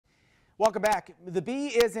Welcome back. The Bee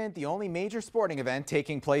isn't the only major sporting event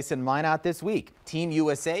taking place in Minot this week. Team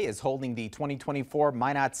USA is holding the 2024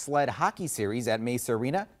 Minot Sled Hockey Series at Mesa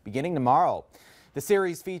Arena beginning tomorrow. The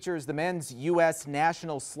series features the men's U.S.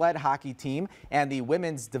 national sled hockey team and the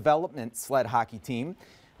women's development sled hockey team.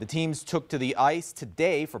 The teams took to the ice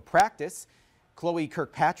today for practice. Chloe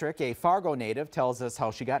Kirkpatrick, a Fargo native, tells us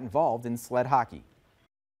how she got involved in sled hockey.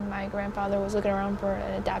 My grandfather was looking around for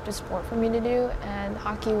an adaptive sport for me to do, and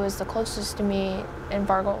hockey was the closest to me in the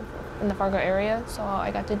Fargo area, so I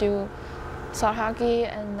got to do sled hockey,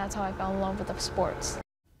 and that's how I fell in love with the sports.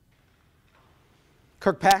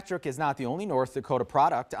 Kirkpatrick is not the only North Dakota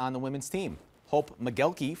product on the women's team. Hope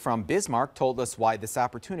McGelke from Bismarck told us why this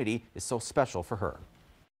opportunity is so special for her.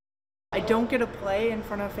 I don't get to play in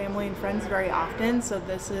front of family and friends very often, so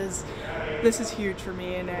this is huge for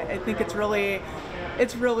me, and I think it's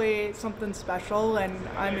really something special, and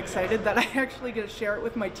I'm excited that I actually get to share it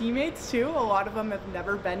with my teammates too. A lot of them have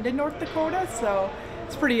never been to North Dakota, so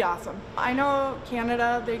it's pretty awesome. I know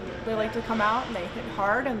Canada, they like to come out and they hit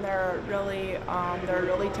hard, and they're a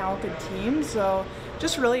really talented team, so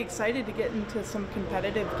just really excited to get into some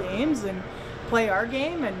competitive games and play our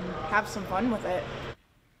game and have some fun with it.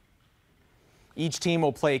 Each team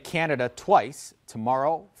will play Canada twice,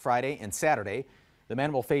 tomorrow, Friday, and Saturday. The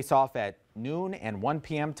men will face off at noon and 1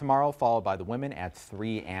 p.m. tomorrow, followed by the women at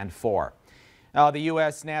 3 and 4. The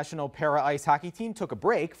U.S. national para-ice hockey team took a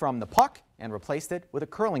break from the puck and replaced it with a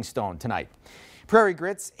curling stone tonight. Prairie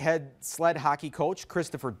Grit's head sled hockey coach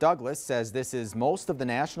Christopher Douglas says this is most of the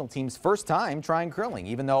national team's first time trying curling,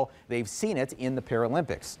 even though they've seen it in the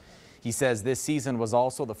Paralympics. He says this season was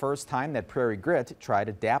also the first time that Prairie Grit tried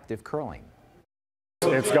adaptive curling.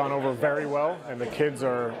 It's gone over very well, and the kids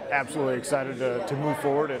are absolutely excited to move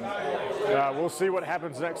forward, and we'll see what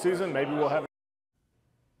happens next season. Maybe we'll have.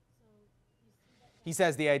 He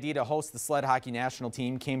says the idea to host the sled hockey national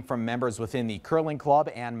team came from members within the Curling Club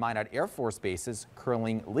and Minot Air Force Base's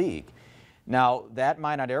Curling League. Now, that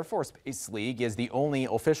Minot Air Force Base League is the only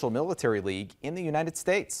official military league in the United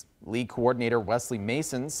States. League coordinator Wesley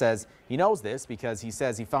Mason says he knows this because he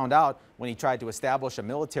says he found out when he tried to establish a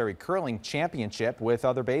military curling championship with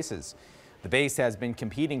other bases. The base has been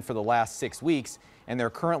competing for the last 6 weeks, and they're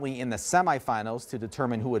currently in the semifinals to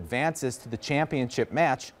determine who advances to the championship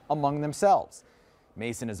match among themselves.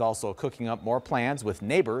 Mason is also cooking up more plans with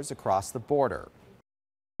neighbors across the border.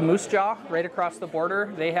 Moose Jaw, right across the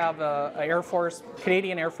border, they have a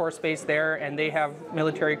Canadian Air Force base there, and they have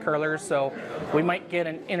military curlers, so we might get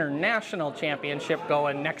an international championship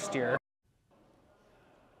going next year.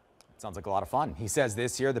 Sounds like a lot of fun. He says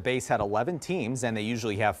this year the base had 11 teams, and they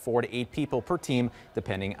usually have 4 to 8 people per team,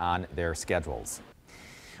 depending on their schedules.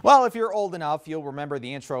 Well, if you're old enough, you'll remember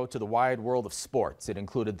the intro to the wide world of sports. It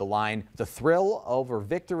included the line, "The thrill over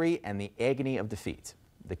victory and the agony of defeat."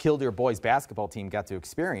 The Killdeer boys basketball team got to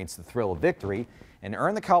experience the thrill of victory and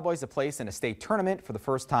earn the Cowboys a place in a state tournament for the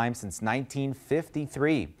first time since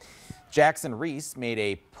 1953. Jackson Reese made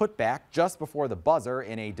a putback just before the buzzer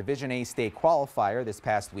in a Division A state qualifier this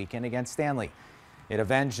past weekend against Stanley. It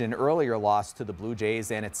avenged an earlier loss to the Blue Jays,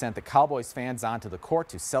 and it sent the Cowboys fans onto the court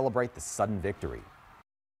to celebrate the sudden victory.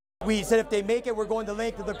 We said if they make it, we're going the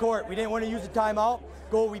length of the court. We didn't want to use the timeout.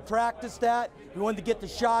 We practiced that. We wanted to get the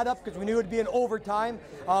shot up because we knew it would be an overtime,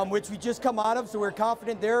 which we just come out of, so we're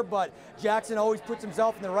confident there. But Jackson always puts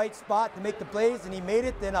himself in the right spot to make the plays, and he made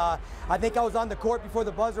it. Then I think I was on the court before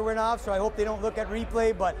the buzzer went off, so I hope they don't look at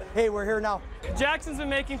replay. But hey, we're here now. Jackson's been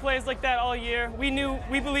making plays like that all year. We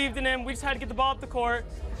believed in him. We just had to get the ball up the court,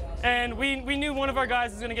 and we knew one of our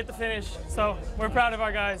guys was going to get the finish. So we're proud of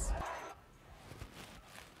our guys.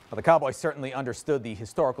 Well, the Cowboys certainly understood the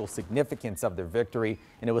historical significance of their victory,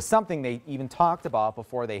 and it was something they even talked about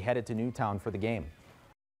before they headed to Newtown for the game.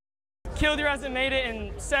 Killdeer hasn't made it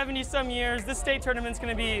in 70-some years. This state tournament's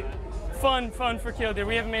going to be fun for Killdeer.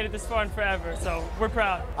 We haven't made it this far in forever, so we're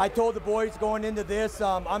proud. I told the boys going into this,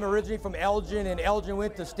 I'm originally from Elgin, and Elgin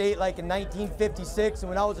went to state like in 1956, and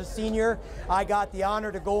when I was a senior, I got the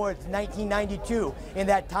honor to go in 1992. In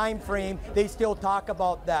that time frame, they still talk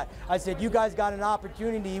about that. I said, you guys got an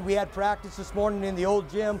opportunity. We had practice this morning in the old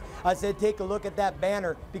gym. I said, take a look at that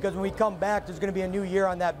banner, because when we come back, there's going to be a new year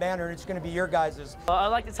on that banner, and it's going to be your guys'. I'd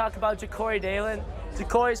like to talk about Jacory Dalen.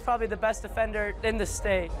 Jacory is probably the best defender in the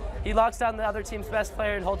state. He locks down the other team's best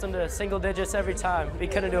player and holds him to single digits every time. We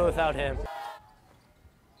couldn't do it without him.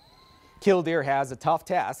 Killdeer has a tough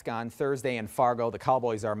task on Thursday in Fargo. The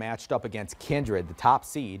Cowboys are matched up against Kindred, the top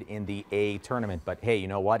seed in the A tournament. But hey, you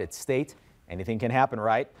know what? It's state. Anything can happen,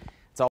 right?